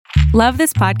Love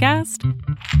this podcast?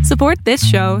 Support this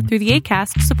show through the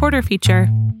Acast supporter feature.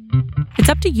 It's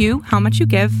up to you how much you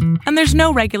give, and there's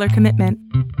no regular commitment.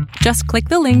 Just click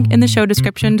the link in the show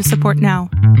description to support now.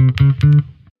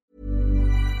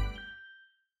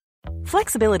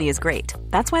 Flexibility is great.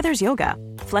 That's why there's yoga.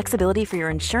 Flexibility for your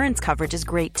insurance coverage is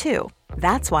great too.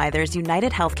 That's why there's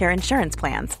United Healthcare Insurance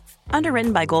Plans.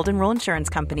 Underwritten by Golden Rule Insurance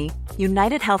Company,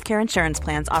 United Healthcare Insurance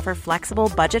Plans offer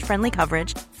flexible, budget-friendly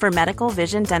coverage for medical,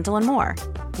 vision, dental, and more.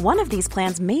 One of these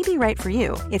plans may be right for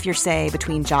you if you're, say,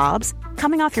 between jobs,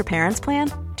 coming off your parents'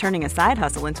 plan, turning a side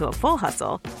hustle into a full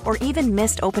hustle, or even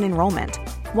missed open enrollment.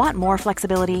 Want more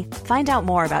flexibility? Find out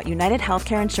more about United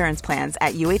Healthcare Insurance Plans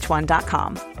at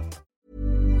uh1.com.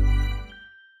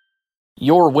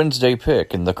 Your Wednesday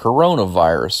pick in the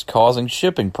coronavirus causing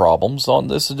shipping problems on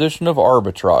this edition of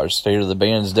Arbitrage State of the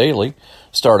Bands Daily,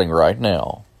 starting right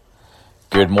now.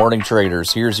 Good morning,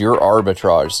 traders. Here's your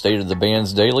Arbitrage State of the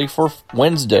Bands Daily for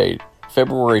Wednesday,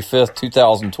 February 5th,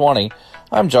 2020.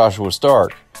 I'm Joshua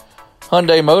Stark.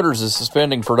 Hyundai Motors is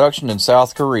suspending production in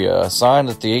South Korea, a sign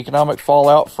that the economic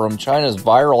fallout from China's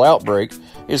viral outbreak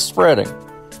is spreading.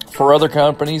 For other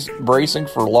companies bracing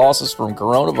for losses from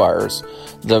coronavirus,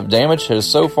 the damage has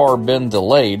so far been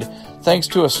delayed thanks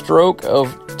to a stroke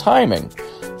of timing.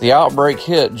 The outbreak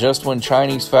hit just when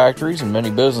Chinese factories and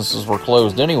many businesses were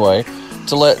closed anyway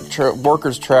to let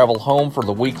workers travel home for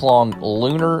the week-long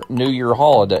Lunar New Year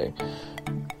holiday.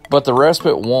 But the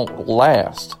respite won't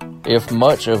last. If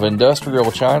much of industrial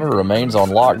China remains on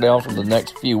lockdown for the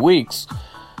next few weeks,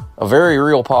 a very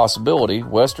real possibility,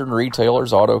 Western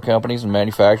retailers, auto companies, and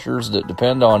manufacturers that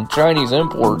depend on Chinese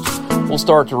imports will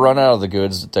start to run out of the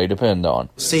goods that they depend on.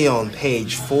 See on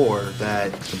page 4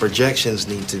 that the projections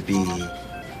need to be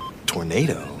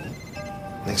tornado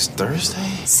next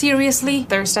Thursday? Seriously?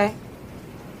 Thursday?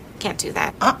 Can't do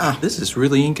that. This is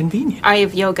really inconvenient. I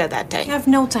have yoga that day. I have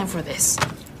no time for this.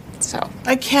 So.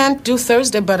 I can't do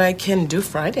Thursday, but I can do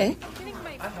Friday.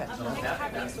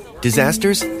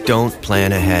 Disasters don't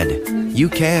plan ahead. You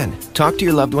can. Talk to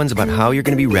your loved ones about how you're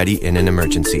going to be ready in an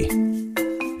emergency.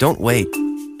 Don't wait.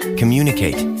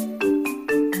 Communicate.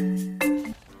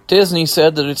 Disney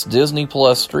said that its Disney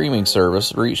Plus streaming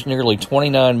service reached nearly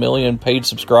 29 million paid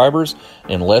subscribers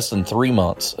in less than 3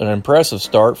 months, an impressive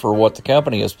start for what the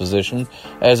company has positioned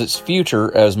as its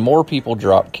future as more people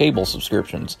drop cable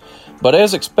subscriptions. But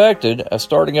as expected,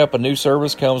 starting up a new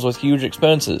service comes with huge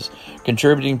expenses,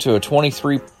 contributing to a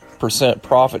 23%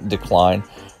 profit decline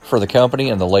for the company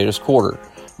in the latest quarter.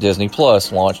 Disney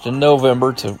Plus launched in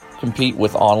November to compete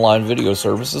with online video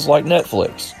services like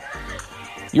Netflix.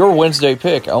 Your Wednesday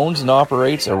pick owns and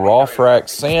operates a raw frac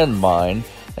sand mine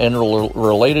and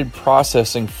related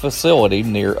processing facility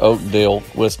near Oakdale,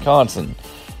 Wisconsin.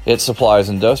 It supplies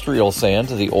industrial sand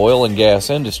to the oil and gas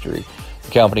industry.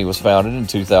 The company was founded in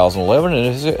 2011 and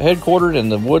is headquartered in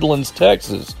the Woodlands,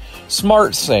 Texas.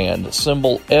 Smart Sand,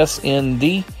 symbol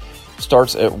SND,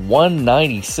 starts at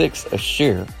 $196 a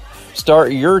share.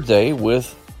 Start your day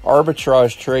with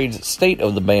Arbitrage Trade's State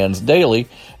of the Bands Daily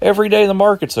every day the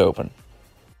market's open.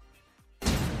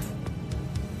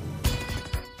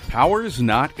 Powers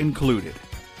Not Included,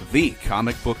 the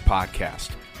comic book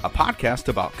podcast. A podcast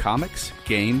about comics,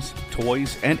 games,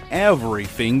 toys, and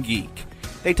everything geek.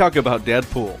 They talk about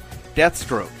Deadpool,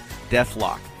 Deathstroke,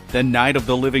 Deathlock, The Night of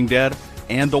the Living Dead,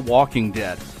 and The Walking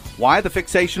Dead. Why the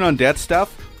fixation on dead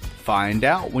stuff? Find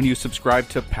out when you subscribe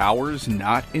to Powers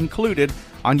Not Included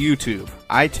on YouTube,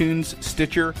 iTunes,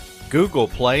 Stitcher, Google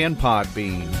Play, and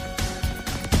Podbean.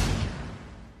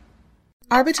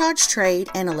 Arbitrage Trade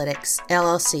Analytics,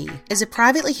 LLC, is a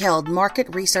privately held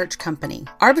market research company.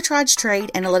 Arbitrage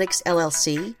Trade Analytics,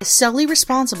 LLC, is solely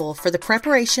responsible for the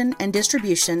preparation and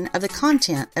distribution of the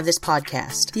content of this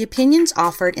podcast. The opinions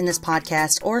offered in this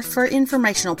podcast are for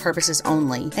informational purposes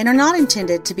only and are not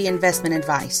intended to be investment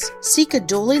advice. Seek a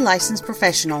duly licensed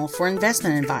professional for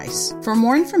investment advice. For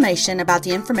more information about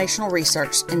the informational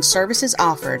research and services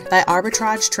offered by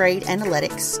Arbitrage Trade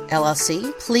Analytics,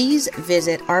 LLC, please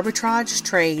visit arbitragetrade.com.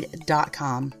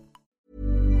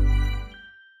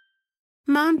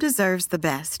 Mom deserves the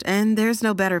best, and there's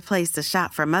no better place to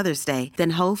shop for Mother's Day than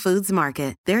Whole Foods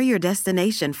Market. They're your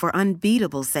destination for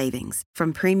unbeatable savings,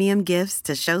 from premium gifts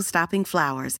to show-stopping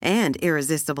flowers and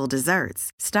irresistible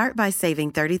desserts. Start by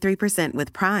saving 33%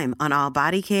 with Prime on all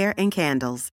body care and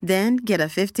candles. Then get a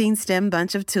 15-stem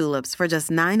bunch of tulips for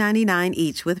just $9.99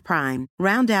 each with Prime.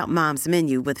 Round out Mom's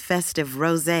menu with festive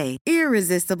rosé,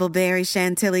 irresistible berry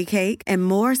chantilly cake, and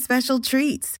more special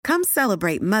treats. Come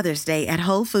celebrate Mother's Day at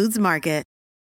Whole Foods Market.